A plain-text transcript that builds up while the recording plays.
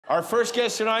Our first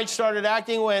guest tonight started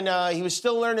acting when he was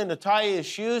still learning to tie his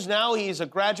shoes. Now he's a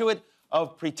graduate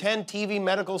of Pretend TV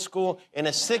Medical School in a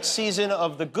 6th season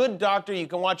of The Good Doctor. You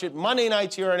can watch it Monday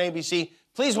nights here on ABC.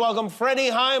 Please welcome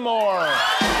Freddie Highmore.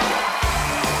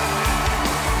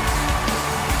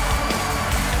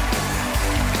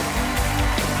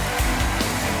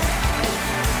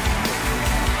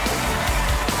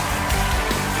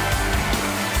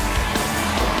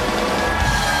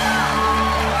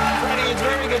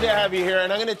 To have you here,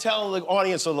 and I'm going to tell the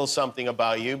audience a little something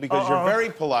about you because you're very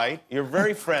polite, you're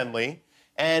very friendly,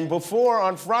 and before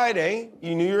on Friday,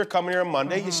 you knew you were coming here on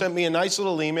Monday, you sent me a nice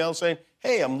little email saying,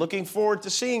 hey, I'm looking forward to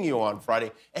seeing you on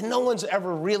Friday, and no one's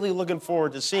ever really looking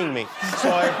forward to seeing me, so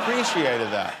I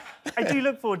appreciated that. I do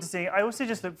look forward to seeing it. I also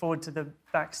just look forward to the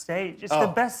backstage. It's the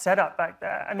best setup back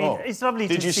there. I mean, it's lovely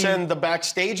to see... Did you send the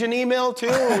backstage an email, too?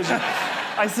 Or was it...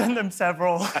 I sent them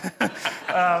several.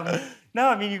 No,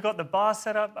 I mean, you've got the bar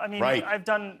set up. I mean, I've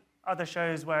done other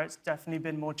shows where it's definitely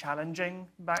been more challenging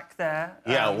back there.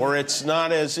 Yeah, where it's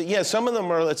not as... Yeah, some of them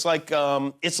are... It's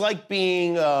like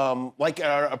being like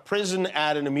a prison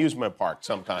at an amusement park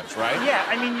sometimes, right? Yeah,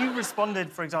 I mean, you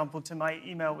responded, for example, to my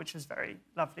email, which was very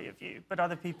lovely of you. But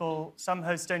other people, some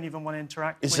hosts don't even want to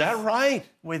interact Is that right?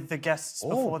 With the guests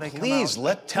before they come out. Please,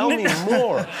 tell me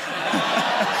more.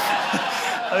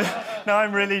 Now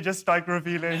I'm really just, like,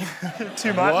 revealing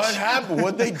too much. What happened?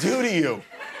 What'd they do to you?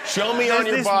 Show me on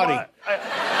your body.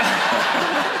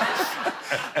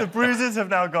 The bruises have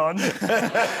now gone.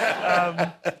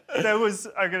 I'm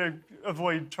going to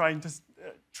avoid trying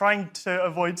to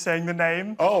avoid saying the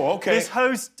name. Oh, okay. This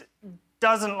host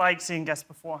doesn't like seeing guests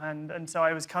beforehand, and so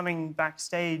I was coming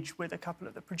backstage with a couple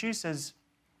of the producers,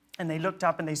 and they looked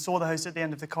up and they saw the host at the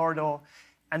end of the corridor,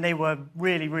 and they were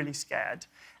really, really scared.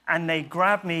 And they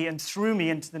grabbed me and threw me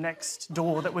into the next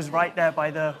door that was right there by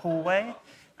the hallway.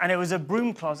 And it was a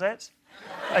broom closet,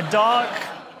 a dark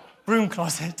broom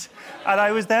closet. And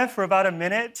I was there for about a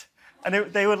minute.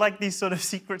 And they were like these sort of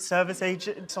Secret Service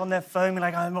agents on their phone,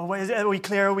 like, are we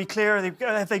clear? Are we clear?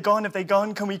 Have they gone? Have they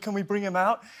gone? Can we bring them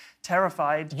out?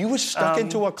 Terrified. You were stuck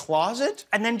into a closet?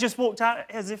 And then just walked out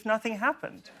as if nothing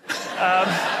happened.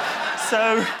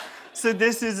 So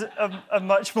this is a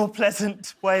much more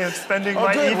pleasant way of spending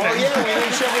my evening. Well, yeah, we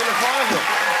didn't shove you in the closet.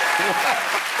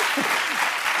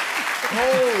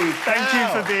 Holy cow. Thank you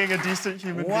for being a decent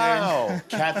human being. Wow.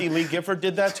 Kathy Lee Gifford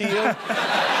did that to you?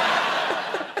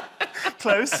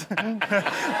 Close.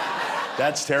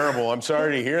 That's terrible. I'm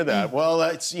sorry to hear that. Well,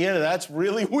 that's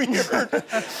really weird.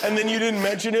 And then you didn't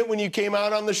mention it when you came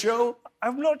out on the show?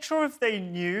 I'm not sure if they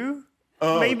knew.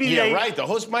 Maybe right. The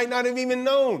host might not have even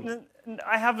known.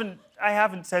 I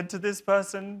haven't said to this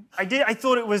person. I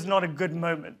thought it was not a good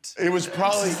moment. It was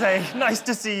probably... To say, nice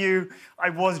to see you. I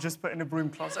was just put in a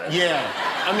broom closet. Yeah.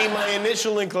 I mean, my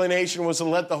initial inclination was to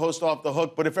let the host off the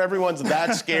hook, but if everyone's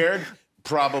that scared...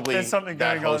 Probably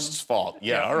that host's fault.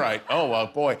 Yeah, all right. Oh, well,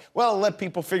 boy. Well, let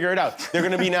people figure it out. They're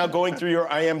going to be now going through your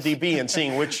IMDb and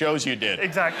seeing which shows you did.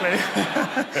 Exactly.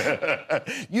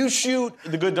 You shoot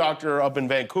The Good Doctor up in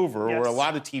Vancouver, where a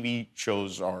lot of TV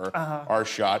shows are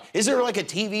shot. Is there like a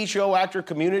TV show actor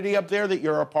community up there that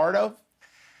you're a part of?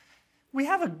 We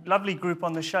have a lovely group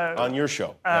on the show. On your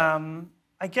show,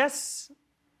 I guess...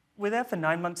 We're there for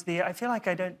 9 months of the year. I feel like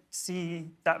I don't see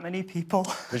that many people.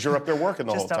 Because you're up there working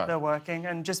the whole time. Just up there working,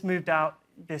 and just moved out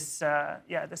this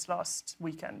last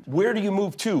weekend. Where do you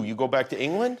move to? You go back to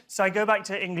England? So I go back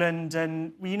to England,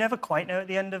 and you never quite know at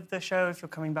the end of the show if you're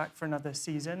coming back for another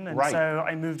season. And so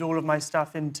I moved all of my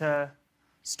stuff into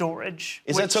storage.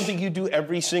 Is that something you do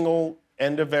every single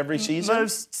end of every season?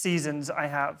 Most seasons I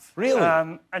have. Really?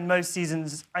 And most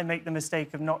seasons I make the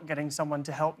mistake of not getting someone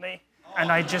to help me. And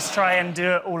I just try and do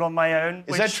it all on my own.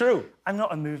 Is that true? I'm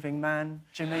not a moving man,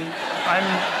 Jimmy.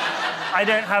 I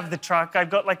don't have the truck. I've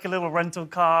got like a little rental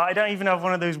car. I don't even have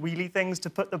one of those wheelie things to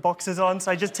put the boxes on,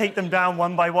 so I just take them down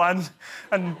one by one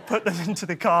and put them into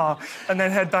the car and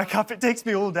then head back up. It takes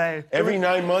me all day. Every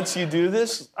 9 months you do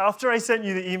this? After I sent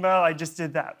you the email, I just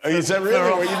did that. Is that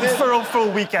really what you did? For a full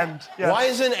weekend, yeah. Why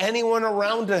isn't anyone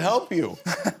around to help you?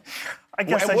 I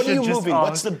guess What are you moving?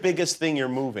 What's the biggest thing you're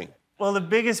moving? Well, the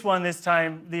biggest one this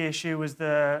time, the issue was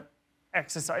the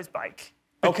exercise bike.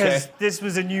 Because this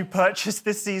was a new purchase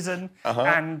this season,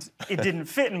 and it didn't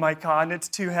fit in my car, and it's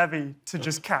too heavy to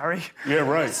just carry. Yeah,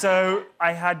 right. So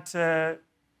I had to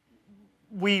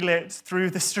wheel it through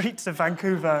the streets of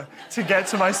Vancouver to get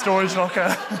to my storage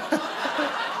locker.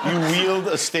 You wheeled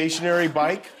a stationary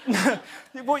bike?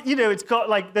 Well, you know, it's got,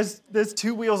 like, there's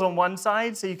two wheels on one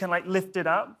side, so you can, like, lift it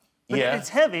up. But it's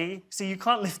heavy, so you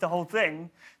can't lift the whole thing.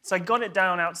 So I got it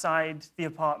down outside the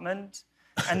apartment,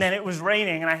 And then it was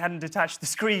raining and I hadn't detached the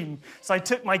screen. So I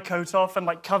took my coat off and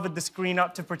like covered the screen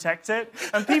up to protect it.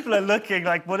 And people are looking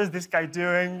like, what is this guy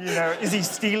doing? You know, is he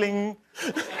stealing?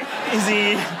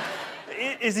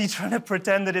 Is he trying to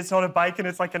pretend that it's not a bike and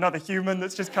it's like another human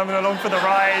that's just coming along for the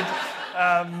ride?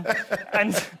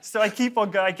 And so I keep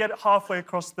on going. I get halfway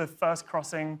across the first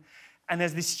crossing and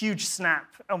there's this huge snap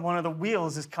and one of the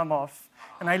wheels has come off.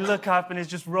 And I look up and it's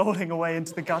just rolling away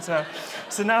into the gutter.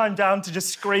 So now I'm down to just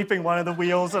scraping one of the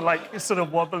wheels and like sort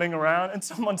of wobbling around. And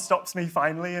someone stops me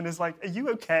finally and is like, are you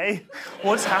okay?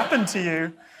 What's happened to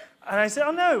you? And I said,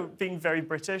 oh no, being very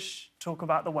British, talk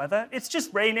about the weather. It's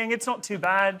just raining, it's not too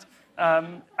bad.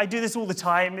 I do this all the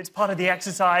time. It's part of the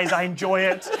exercise, I enjoy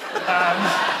it.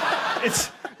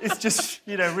 It's just,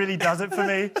 you know, really does it for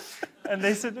me. And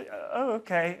they said, oh,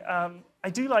 okay. I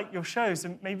do like your show,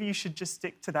 so maybe you should just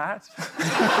stick to that.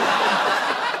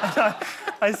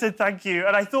 I said, thank you.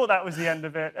 And I thought that was the end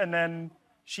of it. And then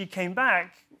she came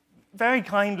back very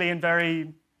kindly and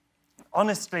very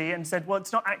honestly and said, well,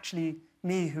 it's not actually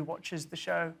me who watches the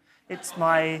show. It's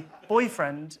my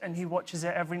boyfriend, and he watches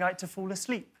it every night to fall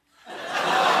asleep. So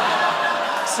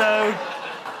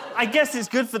I guess it's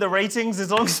good for the ratings as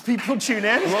long as people tune in.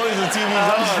 As long as the TV's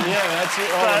on, yeah, that's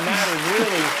all that matters,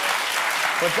 really.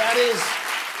 But that is,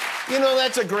 you know,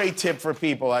 that's a great tip for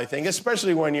people, I think,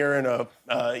 especially when you're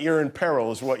in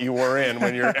peril is what you were in,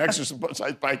 when your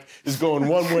exercise bike is going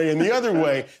one way and the other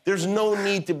way. There's no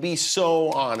need to be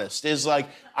so honest. It's like,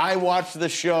 I watched the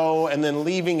show and then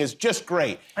leaving is just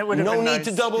great. No need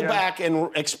to double back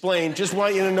and explain. Just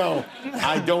want you to know,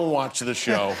 I don't watch the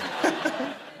show.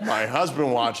 My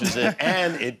husband watches it,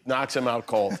 and it knocks him out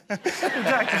cold.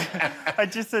 Exactly. I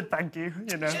just said thank you,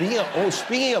 you know.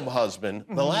 Speaking of husband,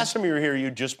 the last time you were here,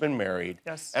 you'd just been married.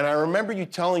 Yes. And I remember you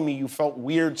telling me you felt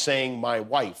weird saying my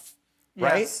wife,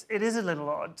 right? Yes, it is a little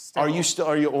odd still.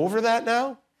 Are you over that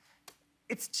now?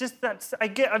 It's just that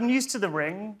I'm used to the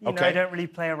ring. You know, I don't really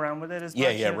play around with it as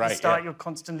much. Yeah, At the start, you're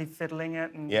constantly fiddling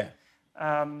it.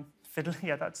 And, fiddling,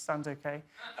 yeah, that sounds okay.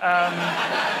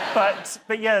 But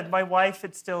yeah, my wife,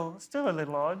 it's still a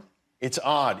little odd. It's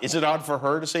odd. Is it odd for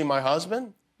her to say my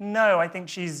husband? No, I think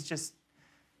she's just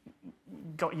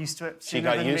got used to it. She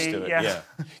got used to it, yeah.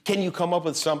 Can you come up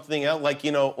with something else? Like,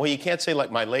 you know, well, you can't say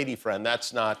like my lady friend.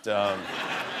 That's not...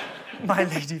 My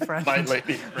lady friend. My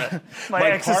lady friend.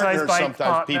 My exercise partner, bike sometimes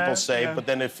partner, people say, yeah. But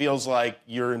then it feels like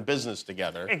you're in business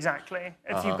together. Exactly.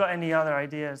 If you've got any other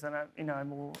ideas, then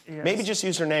I'm all ears. Maybe just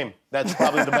use her name. That's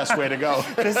probably the best way to go.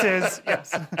 This is,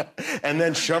 yes. And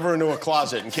then shove her into a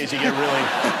closet in case you get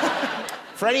really...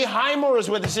 Freddie Highmore is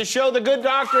with us. His show, The Good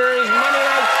Doctor, is Monday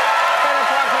night, 10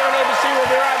 o'clock here on ABC. We'll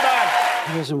be right back.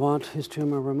 He doesn't want his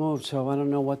tumor removed, so I don't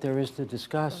know what there is to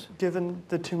discuss. Given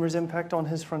the tumor's impact on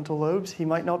his frontal lobes, he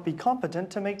might not be competent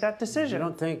to make that decision. You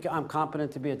don't think I'm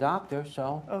competent to be a doctor,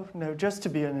 so... Oh, no, just to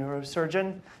be a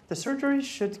neurosurgeon. The surgery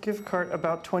should give Kurt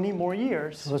about 20 more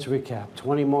years. So let's recap.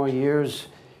 20 more years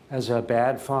as a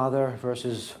bad father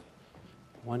versus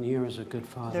 1 year as a good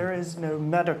father. There is no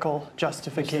medical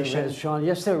justification. Yes, there is, Sean.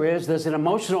 Yes, there is. There's an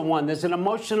emotional one. There's an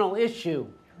emotional issue.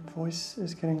 Your voice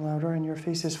is getting louder and your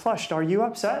face is flushed. Are you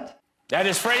upset? That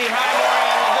is Freddie Highmore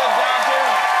and The Good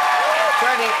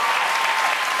Doctor.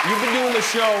 Freddie, you've been doing the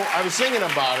show. I was thinking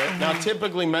about it. Now,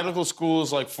 typically, medical school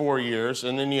is like 4 years,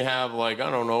 and then you have, like, I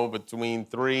don't know, between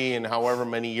 3 and however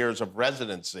many years of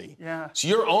residency. Yeah. So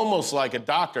you're almost like a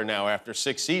doctor now after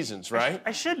 6 seasons, right?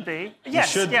 I should be. Yes,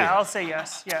 should be. I'll say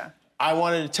yes, yeah. I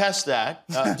wanted to test that.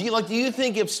 Do you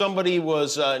think if somebody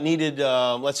was needed,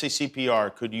 let's say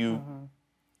CPR, could you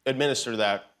administer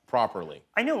that properly?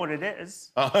 I know what it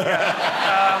is.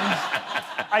 Yeah.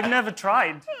 I've never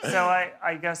tried, so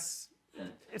I guess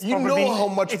it's you know how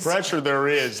much pressure there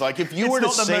is. Like, if you were to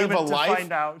save a life,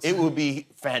 it would be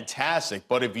fantastic.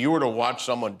 But if you were to watch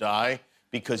someone die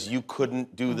because you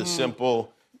couldn't do the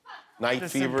simple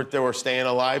night fever or staying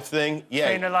alive thing, yeah.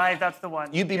 Staying alive, that's the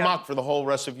one. You'd be mocked for the whole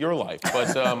rest of your life.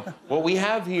 But what we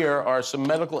have here are some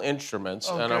medical instruments,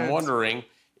 and I'm wondering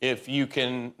if you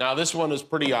can... Now, this one is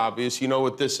pretty obvious. You know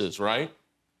what this is, right?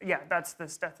 Yeah, that's the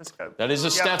stethoscope. That is a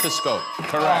stethoscope,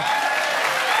 correct.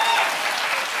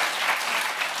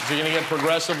 These are going to get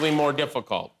progressively more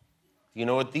difficult. You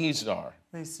know what these are?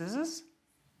 These scissors?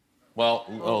 Well,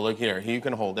 look here. Here, you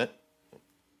can hold it.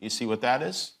 You see what that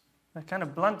is? They're kind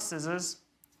of blunt scissors.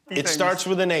 It starts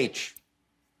with an H.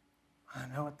 I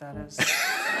know what that is.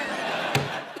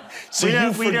 So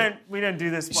we don't do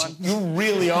this one. You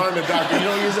really aren't a doctor. You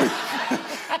don't use it?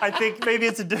 I think maybe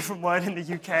it's a different word in the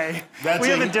UK. We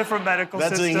have a different medical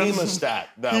system. That's a hemostat,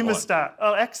 that hemostat.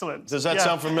 Oh, excellent. Does that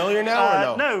sound familiar now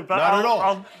or no? No, but Not at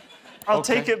all. I'll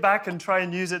take it back and try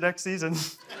and use it next season.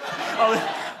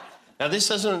 Now, this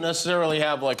doesn't necessarily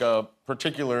have like a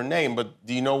particular name, but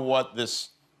do you know what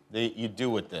you do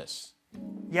with this?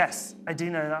 Yes, I do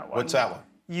know that one. What's that one?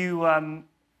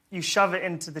 You shove it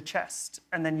into the chest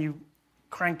and then you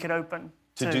crank it open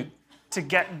to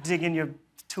dig your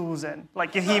tools in,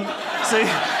 like your so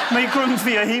make room for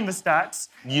your hemostats.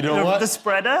 You know what? The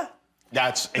spreader.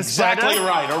 That's exactly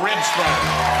right. A rib spreader.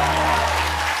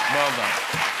 Well done.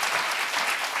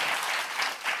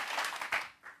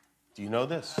 Do you know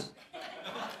this?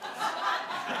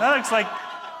 That looks like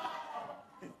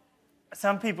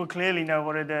some people clearly know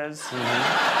what it is.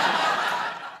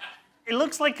 It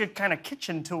looks like a kind of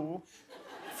kitchen tool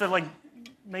for like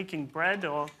making bread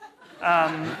or.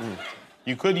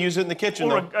 You could use it in the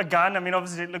kitchen, or though. a gun. I mean,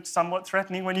 obviously, it looks somewhat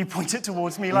threatening when you point it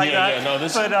towards me like that. Yeah, no,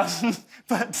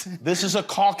 but this is a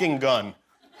caulking gun.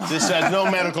 This has no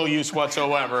medical use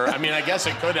whatsoever. I mean, I guess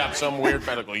it could have some weird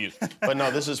medical use. But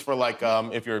no, this is for, like,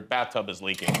 if your bathtub is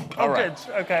leaking. All right.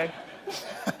 Good. Okay.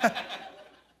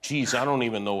 Jeez, I don't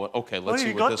even know what... Okay, let's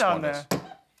see what this one is.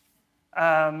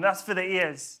 That's for the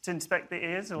ears, to inspect the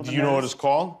ears or the Do you know what it's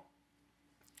called?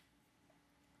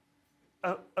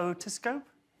 Otoscope?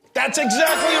 That's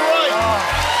exactly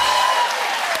right!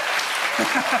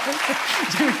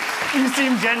 You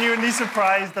seem genuinely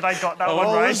surprised that I got that one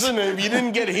right. Listen, if you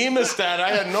didn't get hemostat, I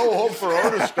had no hope for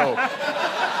otoscope.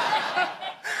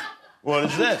 What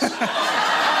is this?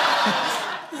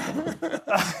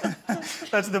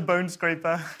 That's the bone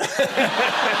scraper.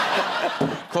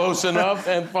 Close enough.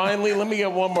 And finally, let me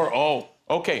get one more. Oh,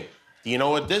 okay. Do you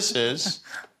know what this is?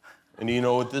 And do you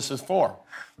know what this is for?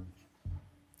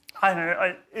 I don't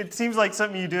know. It seems like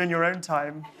something you do in your own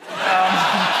time. I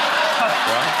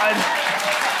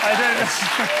don't know.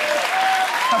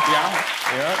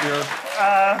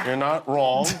 Yeah, you're not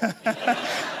wrong.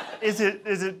 Is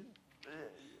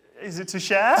it to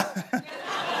share?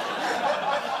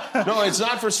 No, it's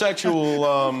not for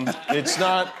sexual. It's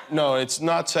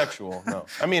not sexual. No,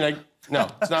 I mean, no,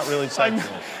 it's not really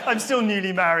sexual. I'm still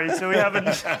newly married, so we haven't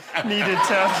needed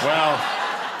to. Well,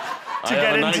 to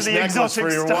get into the exotic for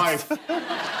your stuff. wife.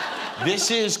 This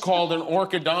is called an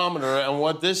orchidometer, and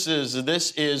what this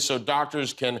is so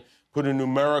doctors can put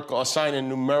assign a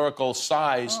numerical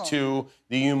size to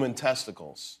the human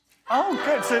testicles. Oh,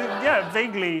 good. So yeah,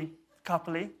 vaguely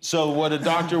coupley. So what a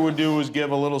doctor would do is give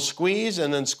a little squeeze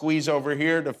and then squeeze over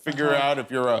here to figure out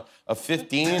if you're a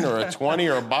 15 or a 20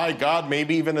 or, by God,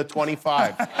 maybe even a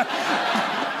 25.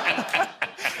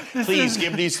 Please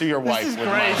give these to your wife. This is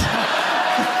great.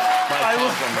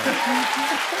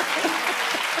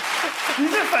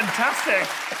 These are fantastic.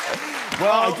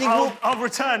 Well, I'll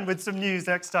return with some news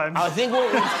next time. I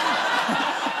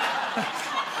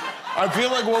feel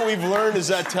like what we've learned is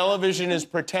that television is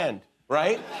pretend,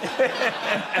 right?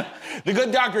 The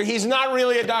good doctor, he's not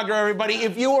really a doctor, everybody.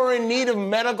 If you are in need of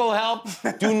medical help,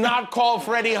 do not call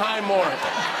Freddie Highmore.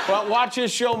 But watch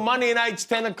his show Monday nights,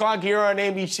 10 o'clock here on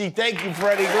ABC. Thank you,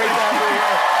 Freddie. Great to have you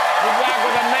here. We're back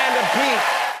with Amanda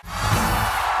Peet.